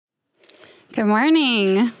Good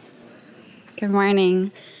morning. Good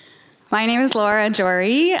morning. My name is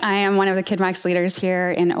Jory. I am one of the KidMax leaders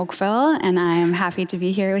here in Oakville, and I am happy to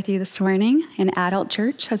be here with you this morning in adult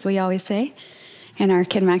church, as we always say, in our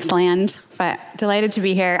KidMax land, but delighted to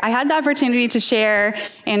be here. I had the opportunity to share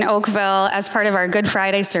in Oakville as part of our Good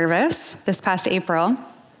Friday service this past April,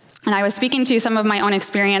 and I was speaking to some of my own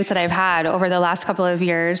experience that I've had over the last couple of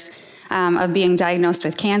years of being diagnosed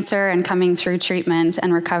with cancer and coming through treatment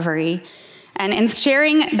and recovery. And in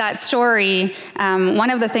sharing that story,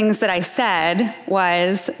 one of the things that I said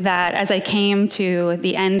was that as I came to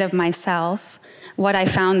the end of myself, what I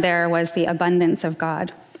found there was the abundance of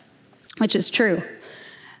God, which is true.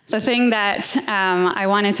 The thing that I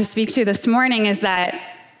wanted to speak to this morning is that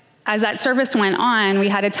as that service went on, we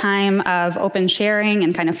had a time of open sharing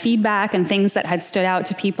and kind of feedback and things that had stood out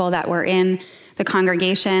to people that were in the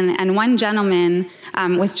congregation. And one gentleman,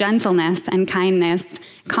 with gentleness and kindness,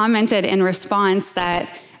 commented in response that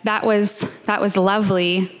was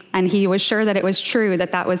lovely, and he was sure that it was true,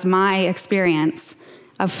 that was my experience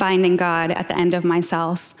of finding God at the end of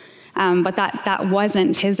myself. But that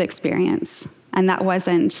wasn't his experience, and that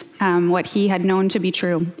wasn't what he had known to be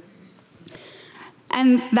true.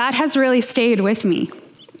 And that has really stayed with me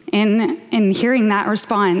in hearing that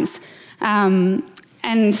response.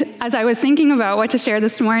 And as I was thinking about what to share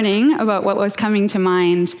this morning, about what was coming to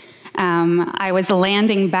mind, I was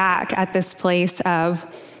landing back at this place of,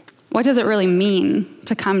 what does it really mean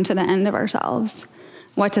to come to the end of ourselves?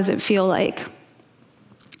 What does it feel like?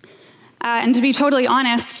 And to be totally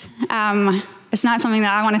honest, it's not something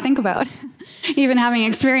that I want to think about. Even having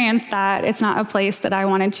experienced that, it's not a place that I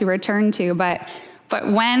wanted to return to. But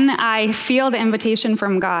when I feel the invitation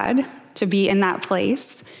from God to be in that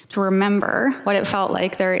place, to remember what it felt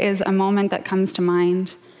like, there is a moment that comes to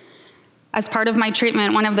mind. As part of my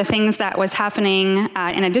treatment, one of the things that was happening,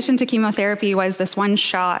 in addition to chemotherapy, was this one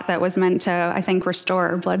shot that was meant to, I think,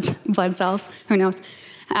 restore blood cells. Who knows?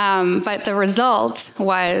 But the result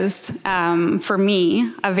was, for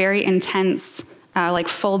me, a very intense,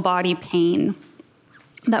 full body pain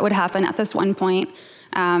that would happen at this one point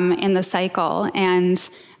in the cycle. And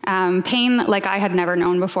pain like I had never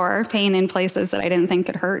known before, pain in places that I didn't think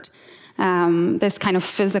could hurt. This kind of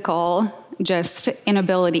physical, just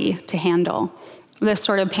inability to handle this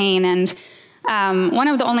sort of pain. And one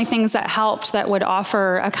of the only things that helped that would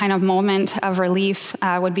offer a kind of moment of relief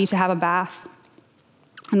would be to have a bath.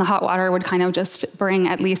 And the hot water would kind of just bring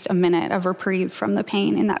at least a minute of reprieve from the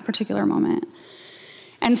pain in that particular moment.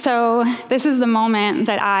 And so this is the moment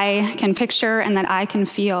that I can picture and that I can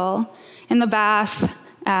feel in the bath,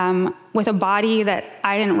 with a body that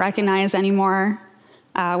I didn't recognize anymore,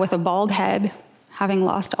 with a bald head, having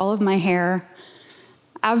lost all of my hair,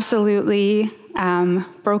 absolutely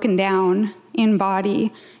broken down in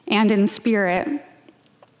body and in spirit.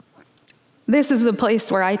 This is the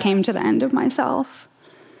place where I came to the end of myself.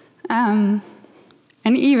 And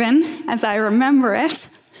even as I remember it,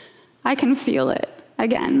 I can feel it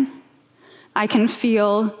again. I can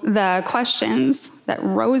feel the questions that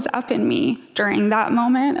rose up in me during that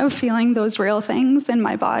moment of feeling those real things in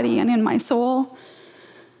my body and in my soul.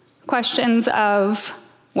 Questions of,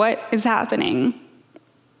 what is happening?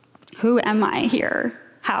 Who am I here?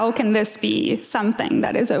 How can this be something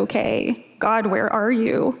that is okay? God, where are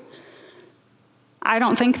you? I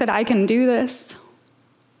don't think that I can do this.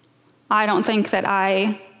 I don't think that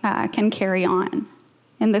I can carry on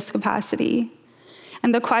in this capacity.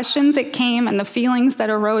 And the questions that came and the feelings that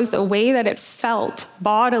arose, the way that it felt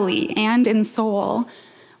bodily and in soul,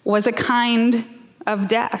 was a kind of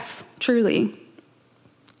death, truly.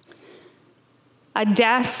 A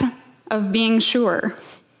death of being sure.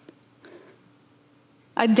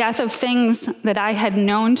 A death of things that I had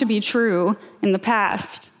known to be true in the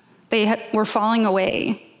past. They were falling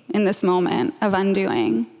away in this moment of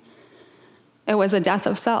undoing. It was a death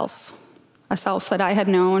of self. A self that I had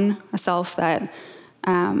known, a self that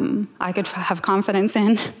I could have confidence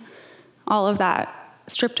in, all of that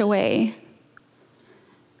stripped away.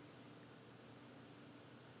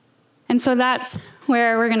 And so that's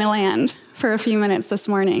where we're going to land for a few minutes this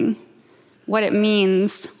morning. What it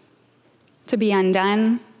means to be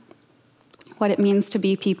undone, what it means to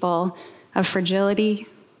be people of fragility,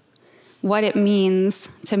 what it means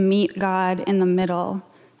to meet God in the middle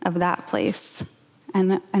of that place,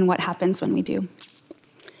 and what happens when we do.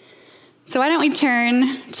 So why don't we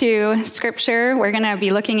turn to Scripture? We're going to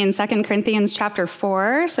be looking in 2 Corinthians chapter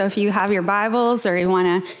 4. So if you have your Bibles or you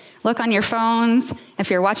want to look on your phones, if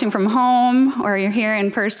you're watching from home or you're here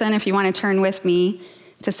in person, if you want to turn with me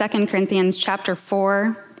to 2 Corinthians chapter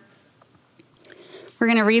 4. We're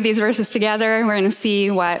going to read these verses together. We're going to see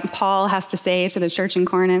what Paul has to say to the church in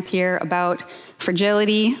Corinth here about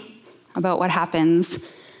fragility, about what happens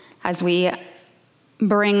as we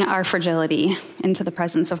bring our fragility into the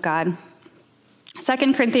presence of God.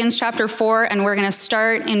 2 Corinthians chapter 4, and we're going to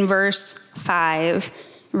start in verse 5,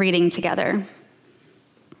 reading together.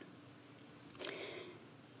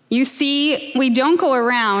 You see, we don't go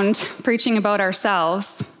around preaching about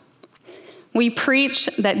ourselves. We preach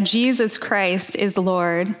that Jesus Christ is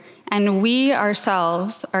Lord, and we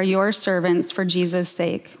ourselves are your servants for Jesus'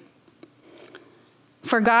 sake.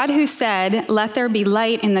 For God, who said, "Let there be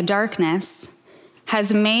light," in the darkness,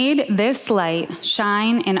 has made this light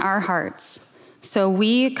shine in our hearts, so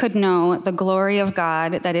we could know the glory of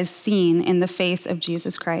God that is seen in the face of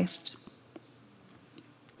Jesus Christ.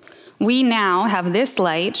 We now have this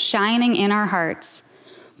light shining in our hearts,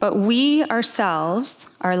 but we ourselves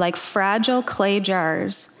are like fragile clay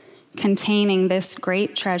jars containing this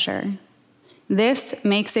great treasure. This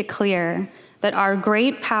makes it clear that our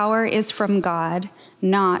great power is from God,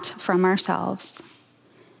 not from ourselves.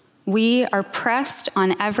 We are pressed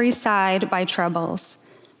on every side by troubles,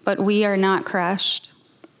 but we are not crushed.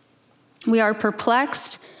 We are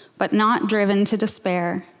perplexed, but not driven to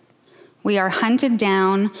despair. We are hunted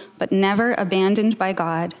down, but never abandoned by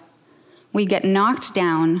God. We get knocked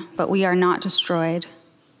down, but we are not destroyed.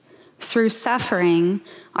 Through suffering,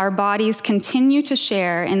 our bodies continue to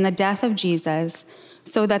share in the death of Jesus,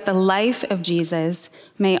 so that the life of Jesus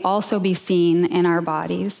may also be seen in our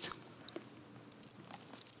bodies.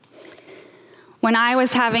 When I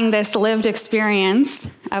was having this lived experience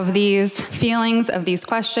of these feelings, of these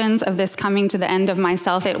questions, of this coming to the end of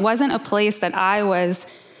myself, it wasn't a place that I was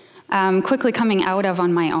quickly coming out of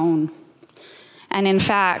on my own. And in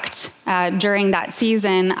fact, during that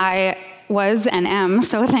season, I was and am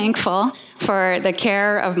so thankful for the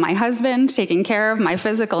care of my husband, taking care of my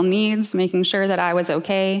physical needs, making sure that I was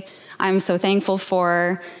okay. I'm so thankful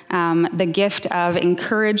for the gift of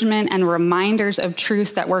encouragement and reminders of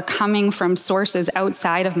truth that were coming from sources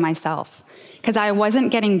outside of myself, because I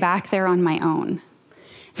wasn't getting back there on my own.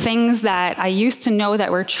 Things that I used to know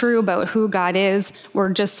that were true about who God is were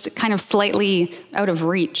just kind of slightly out of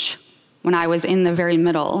reach when I was in the very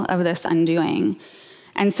middle of this undoing.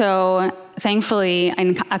 And so, thankfully,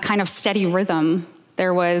 in a kind of steady rhythm,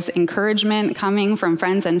 there was encouragement coming from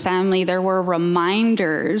friends and family. There were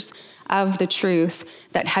reminders of the truth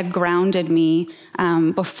that had grounded me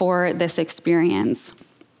before this experience.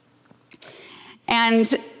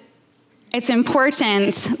 And it's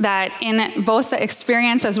important that in both the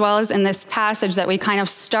experience as well as in this passage that we kind of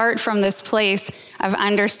start from this place of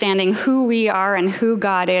understanding who we are and who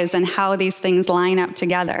God is and how these things line up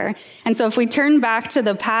together. And so if we turn back to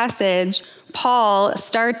the passage, Paul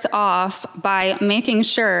starts off by making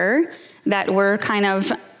sure that we're kind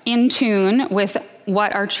of in tune with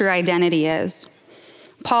what our true identity is.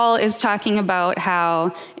 Paul is talking about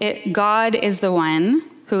how God is the one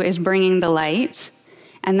who is bringing the light,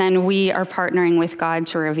 and then we are partnering with God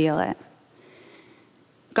to reveal it.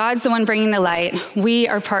 God's the one bringing the light. We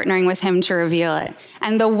are partnering with him to reveal it.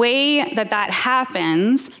 And the way that that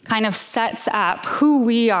happens kind of sets up who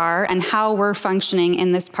we are and how we're functioning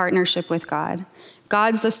in this partnership with God.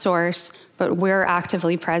 God's the source, but we're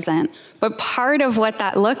actively present. But part of what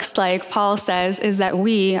that looks like, Paul says, is that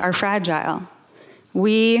we are fragile.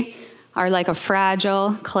 We are like a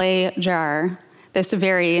fragile clay jar, this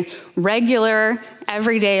very regular,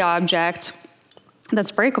 everyday object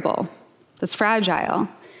that's breakable, that's fragile.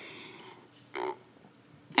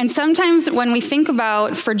 And sometimes when we think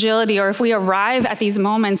about fragility, or if we arrive at these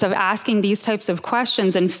moments of asking these types of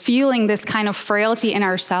questions and feeling this kind of frailty in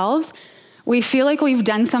ourselves, we feel like we've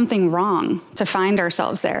done something wrong to find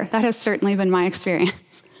ourselves there. That has certainly been my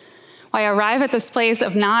experience. I arrive at this place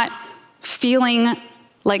of not feeling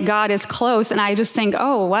like God is close, and I just think,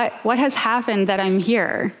 oh, what has happened that I'm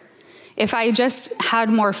here? If I just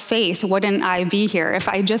had more faith, wouldn't I be here? If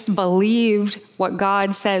I just believed what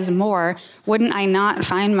God says more, wouldn't I not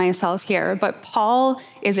find myself here? But Paul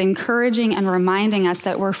is encouraging and reminding us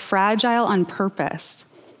that we're fragile on purpose.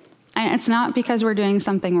 And it's not because we're doing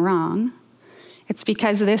something wrong. It's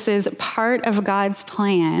because this is part of God's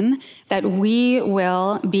plan that we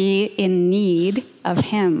will be in need of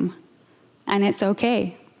him. And it's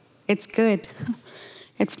okay. It's good.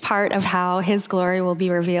 It's part of how his glory will be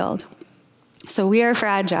revealed. So we are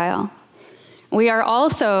fragile. We are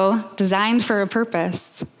also designed for a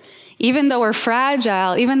purpose. Even though we're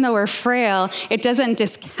fragile, even though we're frail, it doesn't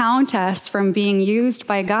discount us from being used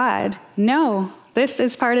by God. No, this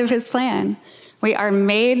is part of his plan. We are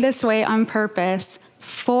made this way on purpose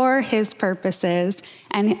for his purposes,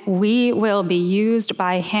 and we will be used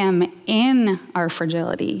by him in our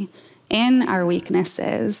fragility, in our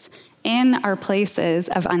weaknesses, in our places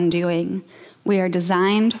of undoing. We are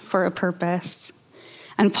designed for a purpose.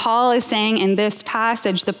 And Paul is saying in this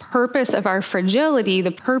passage, the purpose of our fragility,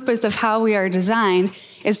 the purpose of how we are designed,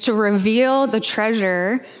 is to reveal the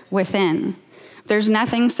treasure within. There's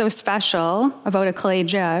nothing so special about a clay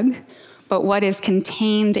jug, but what is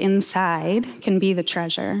contained inside can be the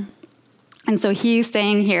treasure. And so he's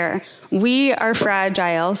saying here, we are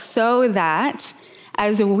fragile so that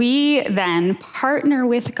as we then partner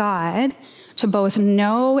with God to both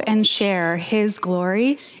know and share his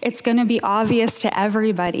glory, it's going to be obvious to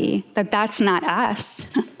everybody that that's not us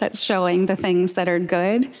that's showing the things that are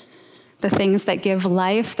good, the things that give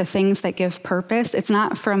life, the things that give purpose. It's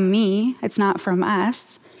not from me, it's not from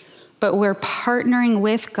us, but we're partnering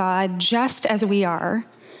with God just as we are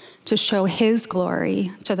to show his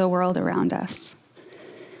glory to the world around us.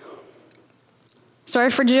 So our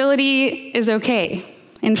fragility is okay.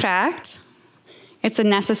 In fact, it's a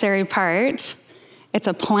necessary part. It's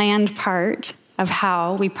a planned part of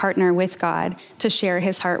how we partner with God to share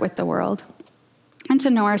his heart with the world and to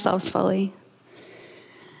know ourselves fully.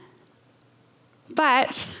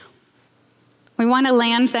 But we want to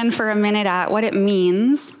land then for a minute at what it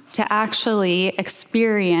means to actually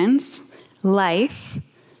experience life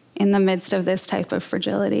in the midst of this type of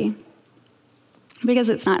fragility. Because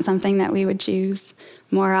it's not something that we would choose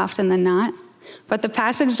more often than not. But the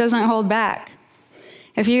passage doesn't hold back.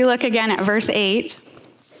 If you look again at verse 8,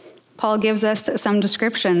 Paul gives us some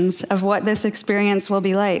descriptions of what this experience will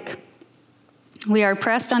be like. We are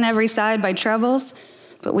pressed on every side by troubles,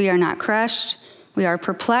 but we are not crushed. We are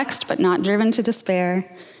perplexed, but not driven to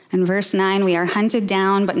despair. In verse 9, we are hunted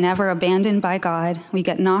down, but never abandoned by God. We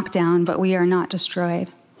get knocked down, but we are not destroyed.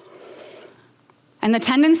 And the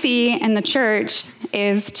tendency in the church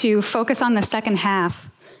is to focus on the second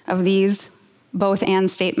half of these both and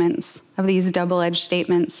statements, of these double-edged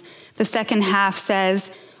statements. The second half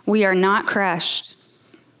says, we are not crushed.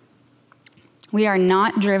 We are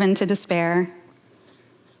not driven to despair.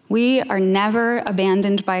 We are never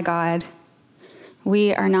abandoned by God.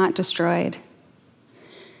 We are not destroyed.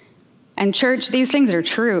 And church, these things are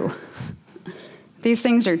true. These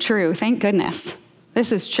things are true. Thank goodness.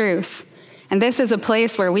 This is truth. And this is a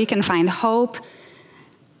place where we can find hope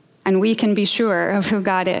and we can be sure of who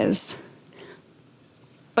God is.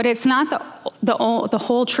 But it's not the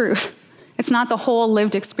whole truth. It's not the whole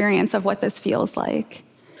lived experience of what this feels like.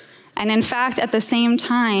 And in fact, at the same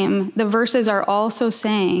time, the verses are also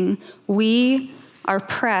saying we are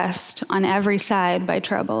pressed on every side by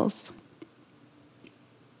troubles.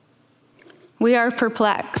 We are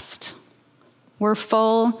perplexed. We're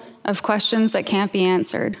full of questions that can't be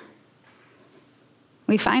answered.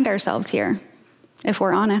 We find ourselves here, if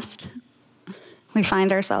we're honest. We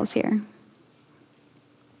find ourselves here.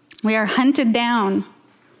 We are hunted down,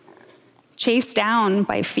 chased down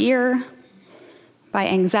by fear, by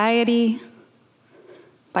anxiety,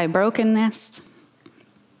 by brokenness.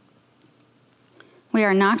 We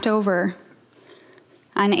are knocked over,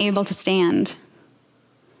 unable to stand,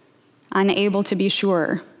 unable to be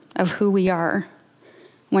sure of who we are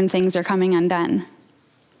when things are coming undone.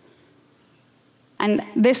 And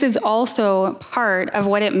this is also part of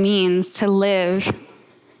what it means to live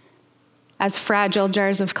as fragile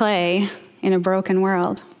jars of clay in a broken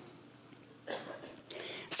world.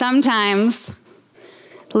 Sometimes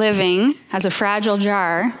living as a fragile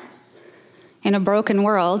jar in a broken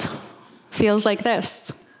world feels like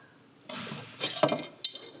this.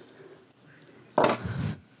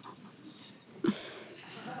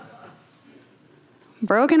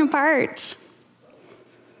 Broken apart,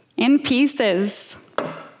 in pieces,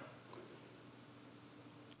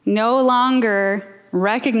 no longer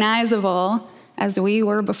recognizable as we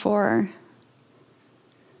were before.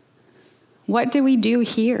 What do we do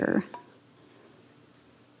here?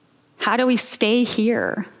 How do we stay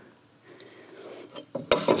here?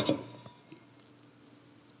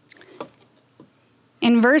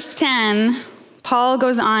 In verse 10, Paul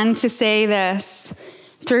goes on to say this: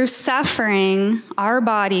 through suffering, our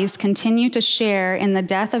bodies continue to share in the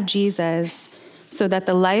death of Jesus, so that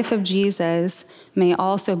the life of Jesus may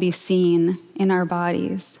also be seen in our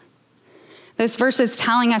bodies. This verse is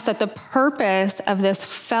telling us that the purpose of this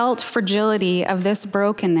felt fragility, of this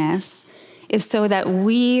brokenness, is so that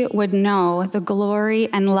we would know the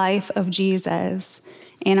glory and life of Jesus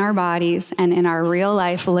in our bodies and in our real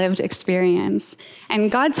life lived experience.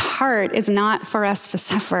 And God's heart is not for us to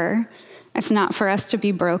suffer. It's not for us to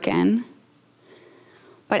be broken.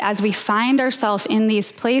 But as we find ourselves in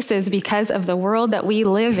these places because of the world that we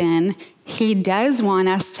live in, he does want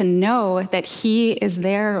us to know that he is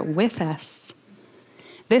there with us.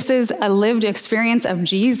 This is a lived experience of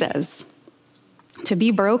Jesus, to be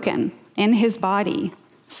broken in his body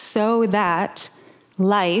so that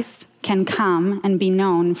life can come and be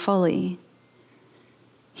known fully.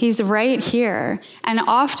 He's right here. And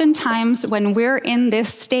oftentimes when we're in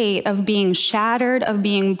this state of being shattered, of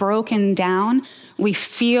being broken down, we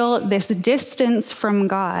feel this distance from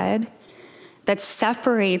God that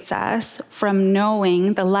separates us from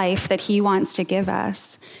knowing the life that he wants to give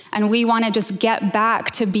us. And we want to just get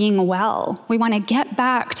back to being well. We want to get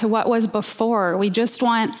back to what was before. We just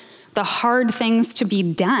want the hard things to be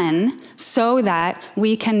done so that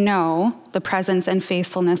we can know the presence and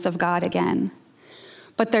faithfulness of God again.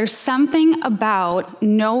 But there's something about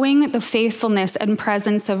knowing the faithfulness and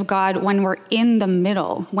presence of God when we're in the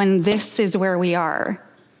middle, when this is where we are,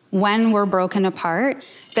 when we're broken apart,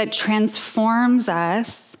 that transforms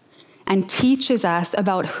us and teaches us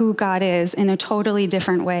about who God is in a totally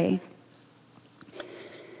different way.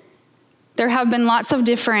 There have been lots of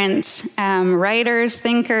different writers,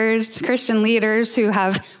 thinkers, Christian leaders who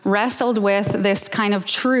have wrestled with this kind of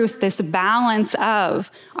truth, this balance of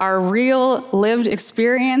our real lived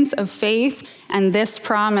experience of faith and this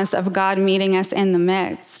promise of God meeting us in the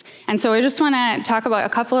midst. And so I just want to talk about a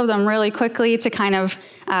couple of them really quickly to kind of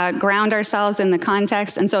ground ourselves in the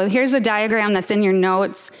context. And so here's a diagram that's in your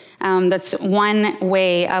notes. That's one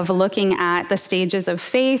way of looking at the stages of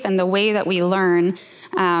faith and the way that we learn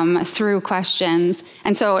through questions.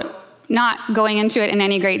 And so not going into it in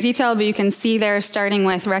any great detail, but you can see there, starting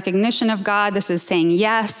with recognition of God, this is saying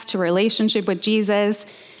yes to relationship with Jesus,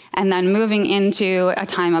 and then moving into a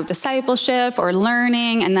time of discipleship or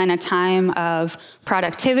learning, and then a time of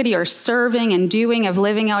productivity or serving and doing, of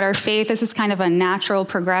living out our faith. This is kind of a natural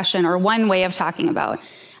progression, or one way of talking about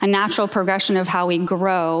a natural progression of how we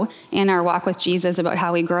grow in our walk with Jesus, about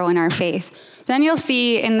how we grow in our faith. Then you'll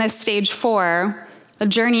see in this stage 4, a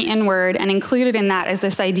journey inward, and included in that is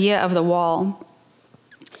this idea of the wall.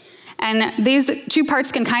 And these two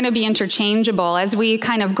parts can kind of be interchangeable. As we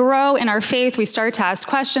kind of grow in our faith, we start to ask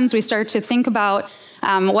questions, we start to think about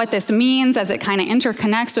what this means as it kind of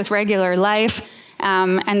interconnects with regular life.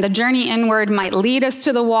 And the journey inward might lead us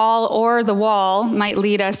to the wall, or the wall might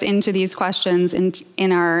lead us into these questions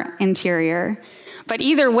in our interior. But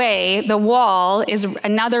either way, the wall is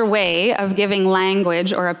another way of giving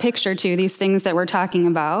language or a picture to these things that we're talking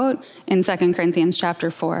about in 2 Corinthians chapter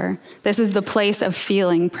 4. This is the place of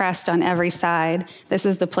feeling pressed on every side. This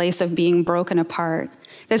is the place of being broken apart.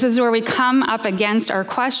 This is where we come up against our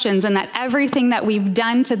questions, and that everything that we've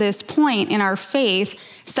done to this point in our faith,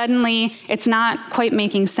 suddenly it's not quite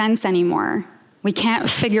making sense anymore. We can't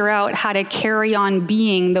figure out how to carry on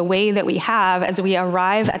being the way that we have as we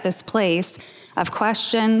arrive at this place of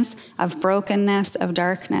questions, of brokenness, of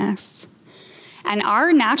darkness. And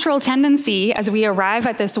our natural tendency as we arrive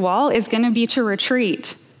at this wall is going to be to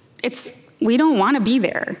retreat. We don't want to be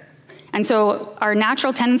there. And so our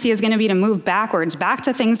natural tendency is going to be to move backwards, back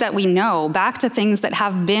to things that we know, back to things that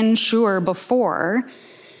have been sure before.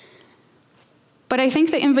 But I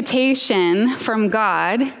think the invitation from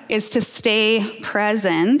God is to stay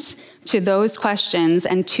present to those questions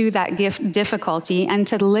and to that difficulty, and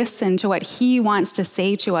to listen to what he wants to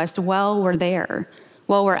say to us while we're there,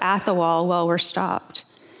 while we're at the wall, while we're stopped.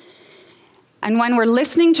 And when we're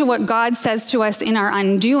listening to what God says to us in our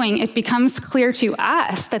undoing, it becomes clear to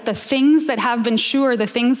us that the things that have been sure, the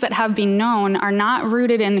things that have been known, are not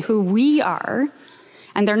rooted in who we are,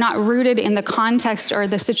 and they're not rooted in the context or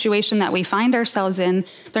the situation that we find ourselves in.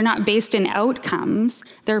 They're not based in outcomes.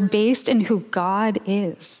 They're based in who God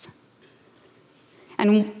is.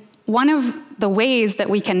 And one of the ways that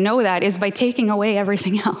we can know that is by taking away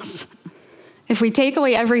everything else. If we take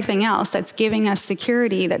away everything else that's giving us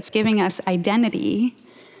security, that's giving us identity,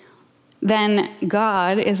 then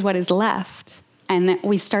God is what is left. And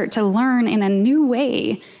we start to learn in a new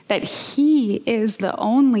way that he is the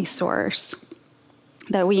only source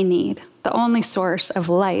that we need, the only source of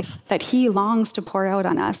life that he longs to pour out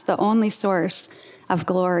on us, the only source of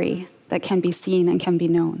glory that can be seen and can be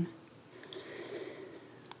known.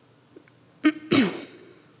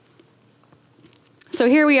 So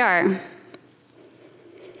here we are,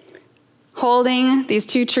 holding these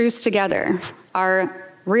two truths together,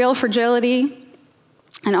 our real fragility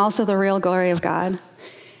and also the real glory of God.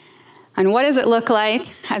 And what does it look like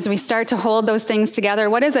as we start to hold those things together?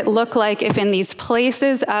 What does it look like if in these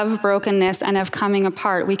places of brokenness and of coming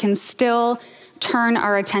apart, we can still turn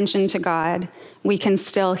our attention to God, we can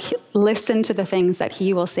still listen to the things that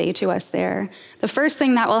he will say to us there. The first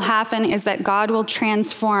thing that will happen is that God will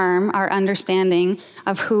transform our understanding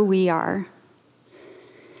of who we are.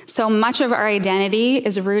 So much of our identity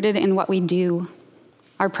is rooted in what we do.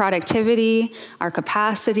 Our productivity, our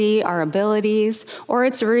capacity, our abilities, or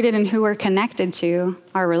it's rooted in who we're connected to,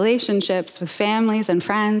 our relationships with families and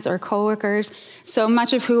friends or coworkers. So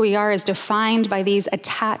much of who we are is defined by these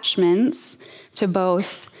attachments to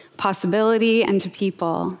both possibility and to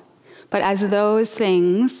people. But as those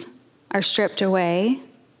things are stripped away,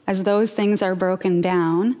 as those things are broken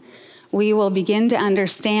down, we will begin to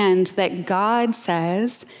understand that God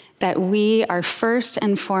says that we are first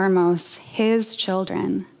and foremost his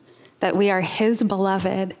children, that we are his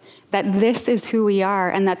beloved, that this is who we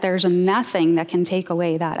are, and that there's nothing that can take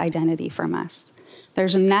away that identity from us.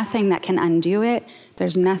 There's nothing that can undo it.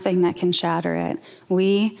 There's nothing that can shatter it.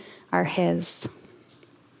 We are his.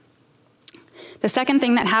 The second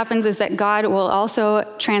thing that happens is that God will also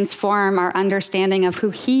transform our understanding of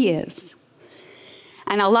who he is.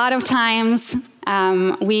 And a lot of times,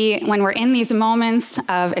 when we're in these moments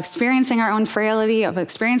of experiencing our own frailty, of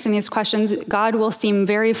experiencing these questions, God will seem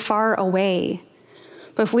very far away.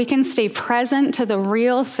 But if we can stay present to the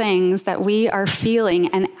real things that we are feeling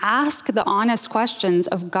and ask the honest questions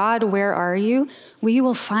of God, where are you? We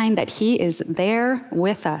will find that he is there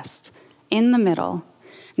with us in the middle,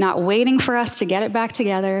 not waiting for us to get it back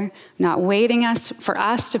together, not waiting for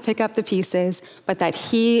us to pick up the pieces, but that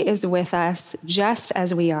he is with us just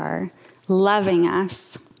as we are, loving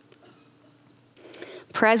us,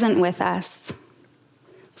 present with us,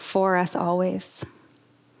 for us always.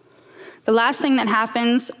 The last thing that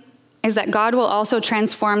happens is that God will also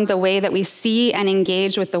transform the way that we see and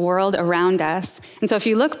engage with the world around us. And so if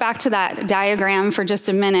you look back to that diagram for just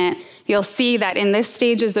a minute, you'll see that in this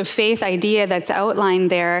stages of faith idea that's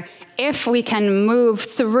outlined there, if we can move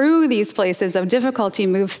through these places of difficulty,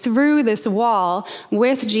 move through this wall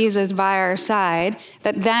with Jesus by our side,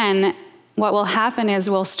 that then what will happen is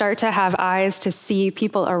we'll start to have eyes to see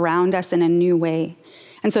people around us in a new way.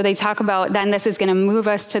 And so they talk about then this is going to move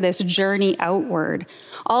us to this journey outward.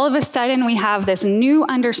 All of a sudden, we have this new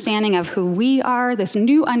understanding of who we are, this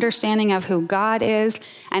new understanding of who God is,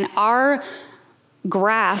 and our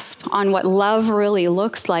grasp on what love really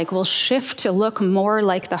looks like will shift to look more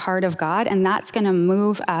like the heart of God, and that's going to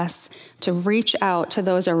move us to reach out to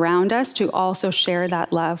those around us to also share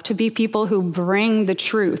that love, to be people who bring the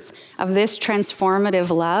truth of this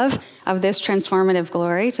transformative love, of this transformative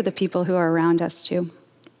glory to the people who are around us too.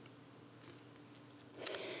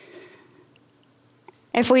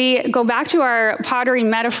 If we go back to our pottery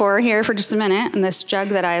metaphor here for just a minute, and this jug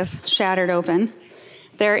that I've shattered open,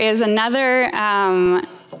 there is another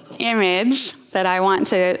image that I want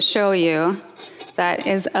to show you that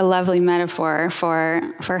is a lovely metaphor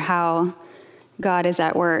for how God is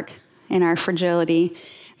at work in our fragility.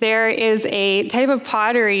 There is a type of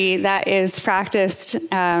pottery that is practiced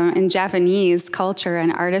in Japanese culture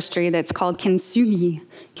and artistry that's called kintsugi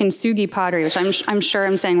pottery, which I'm sure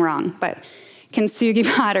I'm saying wrong, but kintsugi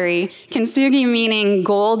pottery. Kintsugi meaning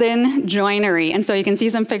golden joinery. And so you can see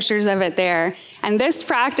some pictures of it there. And this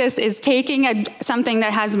practice is taking something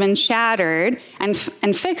that has been shattered and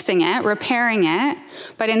fixing it, repairing it.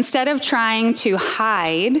 But instead of trying to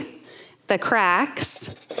hide the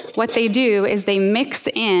cracks, what they do is they mix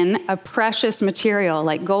in a precious material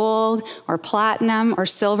like gold or platinum or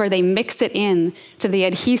silver. They mix it in to the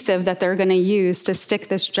adhesive that they're going to use to stick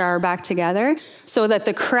this jar back together so that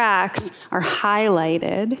the cracks are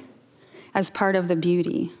highlighted as part of the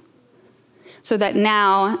beauty. So that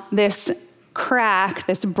now this crack,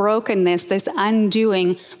 this brokenness, this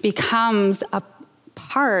undoing becomes a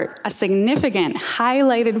significant,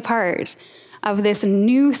 highlighted part of this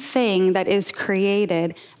new thing that is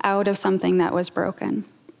created out of something that was broken.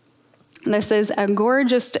 This is a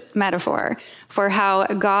gorgeous metaphor for how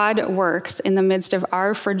God works in the midst of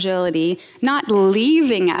our fragility, not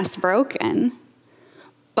leaving us broken,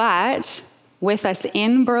 but with us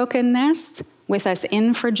in brokenness, with us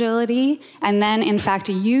in fragility, and then, in fact,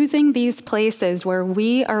 using these places where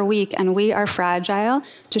we are weak and we are fragile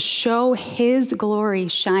to show his glory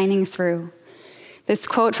shining through. This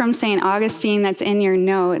quote from St. Augustine that's in your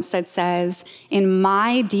notes that says, "In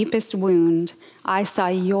my deepest wound, I saw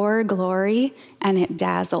your glory and it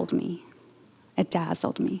dazzled me." It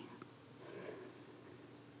dazzled me.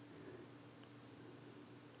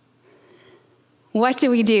 What do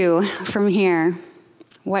we do from here?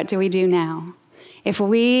 What do we do now? If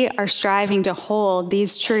we are striving to hold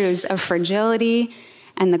these truths of fragility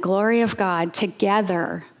and the glory of God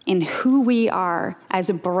together in who we are as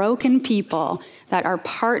broken people that are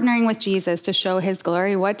partnering with Jesus to show his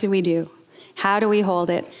glory, what do? How do we hold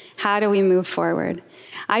it? How do we move forward?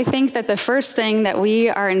 I think that the first thing that we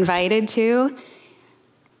are invited to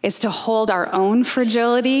is to hold our own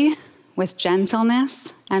fragility with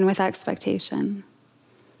gentleness and with expectation.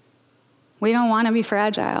 We don't want to be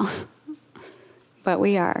fragile, but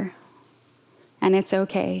we are, and it's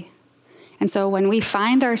okay. And so when we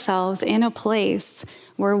find ourselves in a place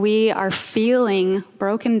where we are feeling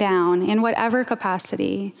broken down in whatever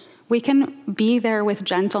capacity, we can be there with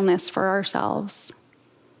gentleness for ourselves.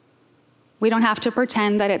 We don't have to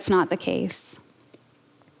pretend that it's not the case.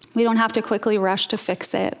 We don't have to quickly rush to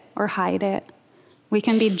fix it or hide it. We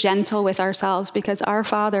can be gentle with ourselves because our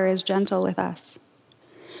Father is gentle with us.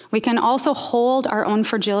 We can also hold our own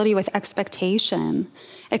fragility with expectation,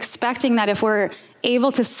 expecting that if we're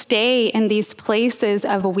able to stay in these places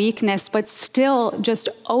of weakness, but still just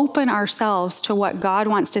open ourselves to what God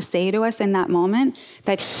wants to say to us in that moment,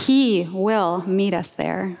 that he will meet us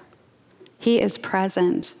there. He is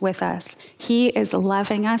present with us. He is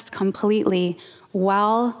loving us completely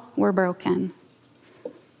while we're broken,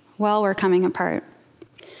 while we're coming apart.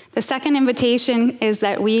 The second invitation is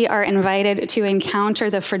that we are invited to encounter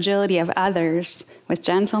the fragility of others with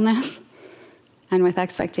gentleness and with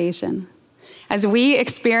expectation. As we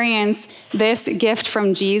experience this gift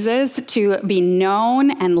from Jesus to be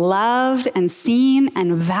known and loved and seen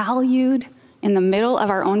and valued in the middle of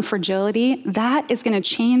our own fragility, that is going to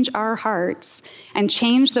change our hearts and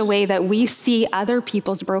change the way that we see other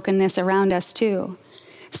people's brokenness around us too.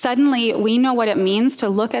 Suddenly, we know what it means to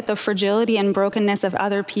look at the fragility and brokenness of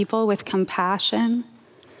other people with compassion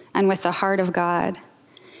and with the heart of God.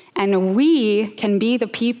 And we can be the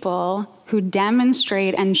people who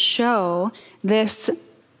demonstrate and show this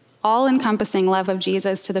all-encompassing love of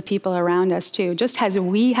Jesus to the people around us too. Just as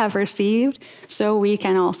we have received, so we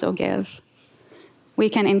can also give. We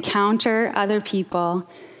can encounter other people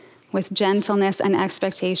with gentleness and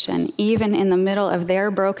expectation, even in the middle of their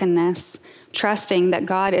brokenness, trusting that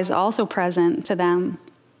God is also present to them,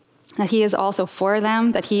 that he is also for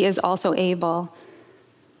them, that he is also able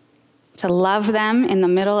to love them in the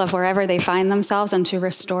middle of wherever they find themselves and to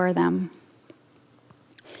restore them.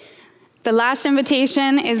 The last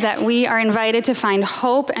invitation is that we are invited to find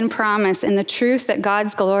hope and promise in the truth that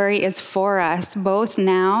God's glory is for us, both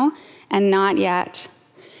now and not yet.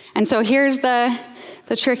 And so here's the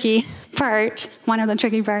tricky part, one of the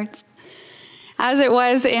tricky parts. As it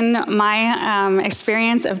was in my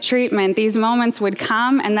experience of treatment, these moments would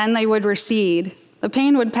come and then they would recede. The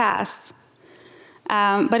pain would pass,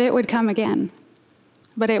 but it would come again.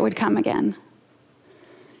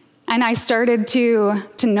 And I started to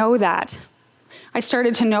know that.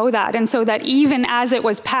 And so that even as it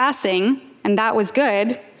was passing, and that was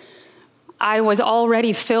good, I was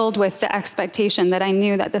already filled with the expectation that I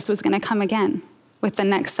knew that this was going to come again with the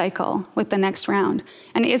next cycle, with the next round.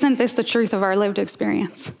 And isn't this the truth of our lived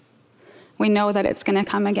experience? We know that it's going to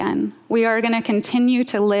come again. We are going to continue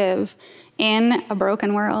to live in a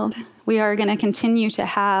broken world. We are going to continue to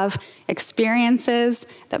have experiences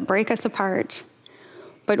that break us apart.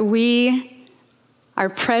 But we are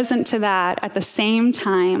present to that at the same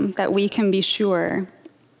time that we can be sure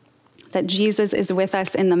that Jesus is with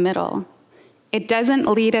us in the middle. It doesn't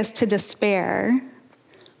lead us to despair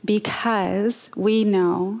because we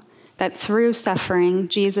know that through suffering,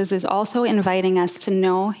 Jesus is also inviting us to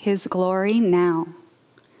know his glory now.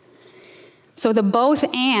 So the both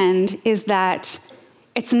and is that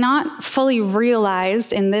it's not fully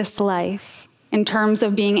realized in this life in terms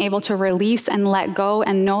of being able to release and let go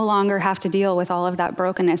and no longer have to deal with all of that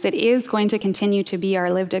brokenness. It is going to continue to be our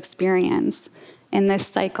lived experience in this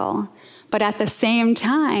cycle. But at the same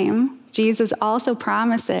time, Jesus also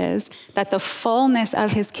promises that the fullness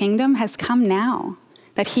of his kingdom has come now,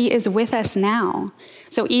 that he is with us now.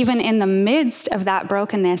 So even in the midst of that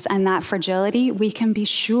brokenness and that fragility, we can be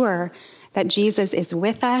sure that Jesus is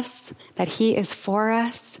with us, that he is for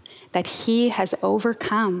us, that he has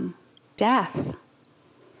overcome death.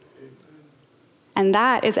 And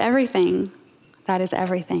that is everything. That is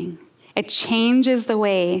everything. It changes the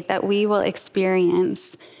way that we will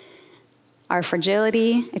experience our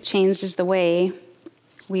fragility. It changes the way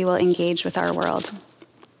we will engage with our world.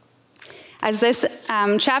 As this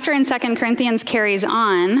chapter in 2 Corinthians carries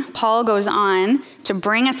on, Paul goes on to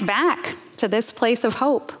bring us back to this place of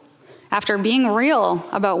hope. After being real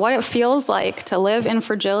about what it feels like to live in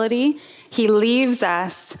fragility, he leaves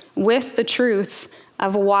us with the truth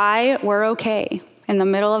of why we're okay in the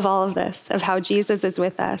middle of all of this, of how Jesus is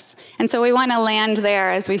with us. And so we want to land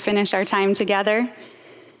there as we finish our time together.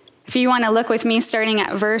 If you want to look with me, starting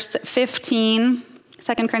at verse 15,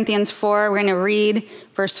 2 Corinthians 4, we're going to read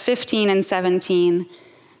verse 15 and 17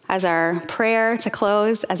 as our prayer to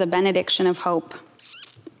close, as a benediction of hope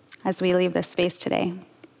as we leave this space today.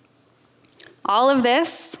 All of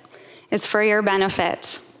this is for your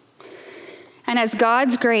benefit. And as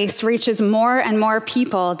God's grace reaches more and more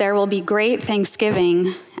people, there will be great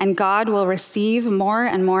thanksgiving, and God will receive more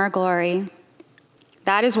and more glory.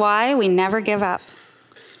 That is why we never give up.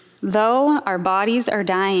 Though our bodies are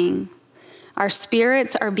dying, our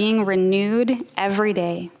spirits are being renewed every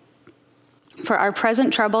day. For our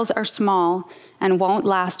present troubles are small and won't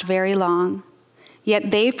last very long.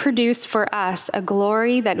 Yet they produce for us a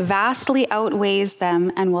glory that vastly outweighs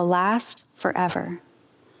them and will last forever.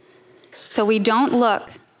 So we don't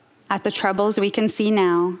look at the troubles we can see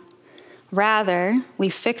now. Rather, we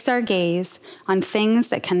fix our gaze on things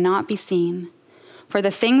that cannot be seen. For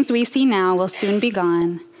the things we see now will soon be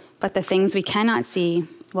gone, but the things we cannot see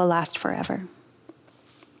will last forever.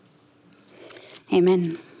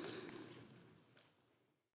 Amen.